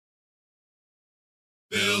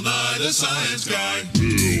Bill Nye the Science Guy.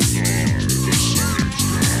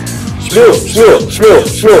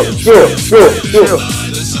 Smell. Bill Nye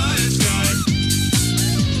the Science Guy.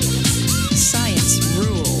 Science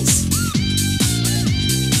rules.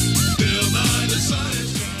 Bill Nye the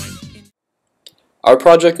Science Guy. Our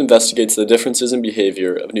project investigates the differences in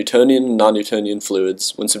behavior of Newtonian and non-Newtonian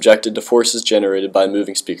fluids when subjected to forces generated by a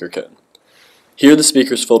moving speaker cone. Here the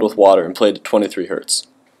speaker is filled with water and played at 23 Hz.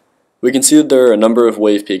 We can see that there are a number of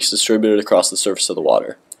wave peaks distributed across the surface of the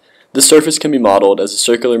water. This surface can be modeled as a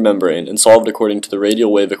circular membrane and solved according to the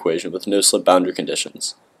radial wave equation with no-slip boundary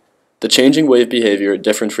conditions. The changing wave behavior at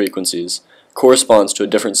different frequencies corresponds to a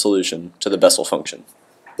different solution to the Bessel function.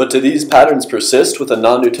 But do these patterns persist with a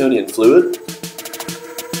non-Newtonian fluid?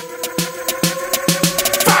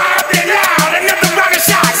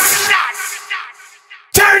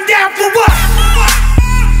 Turn down for what?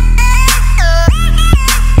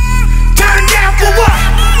 Turn down for what?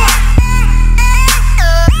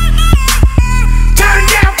 Turn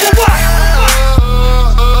down for what?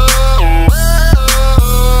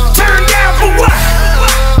 Turn down for what?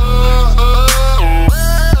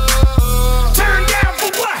 Turn down for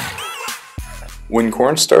what? When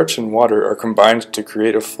cornstarch and water are combined to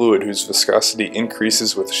create a fluid whose viscosity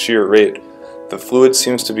increases with shear rate, the fluid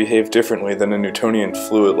seems to behave differently than a Newtonian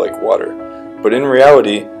fluid like water, but in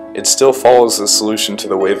reality, it still follows the solution to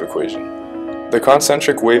the wave equation. The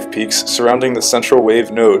concentric wave peaks surrounding the central wave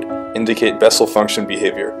node indicate Bessel function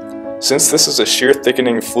behavior. Since this is a shear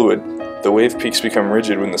thickening fluid, the wave peaks become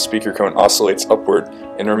rigid when the speaker cone oscillates upward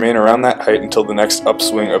and remain around that height until the next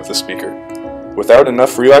upswing of the speaker. Without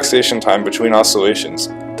enough relaxation time between oscillations,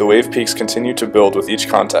 the wave peaks continue to build with each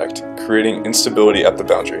contact, creating instability at the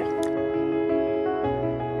boundary.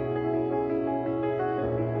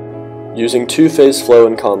 Using two-phase flow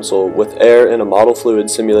in COMSOL with air in a model fluid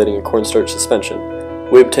simulating a cornstarch suspension,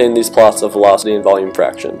 we obtain these plots of velocity and volume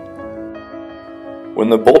fraction. When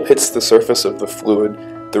the bolt hits the surface of the fluid,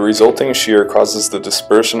 the resulting shear causes the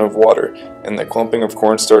dispersion of water and the clumping of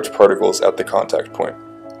cornstarch particles at the contact point.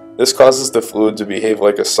 This causes the fluid to behave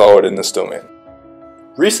like a solid in this domain.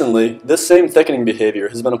 Recently, this same thickening behavior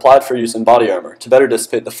has been applied for use in body armor to better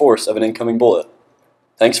dissipate the force of an incoming bullet.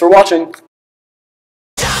 Thanks for watching!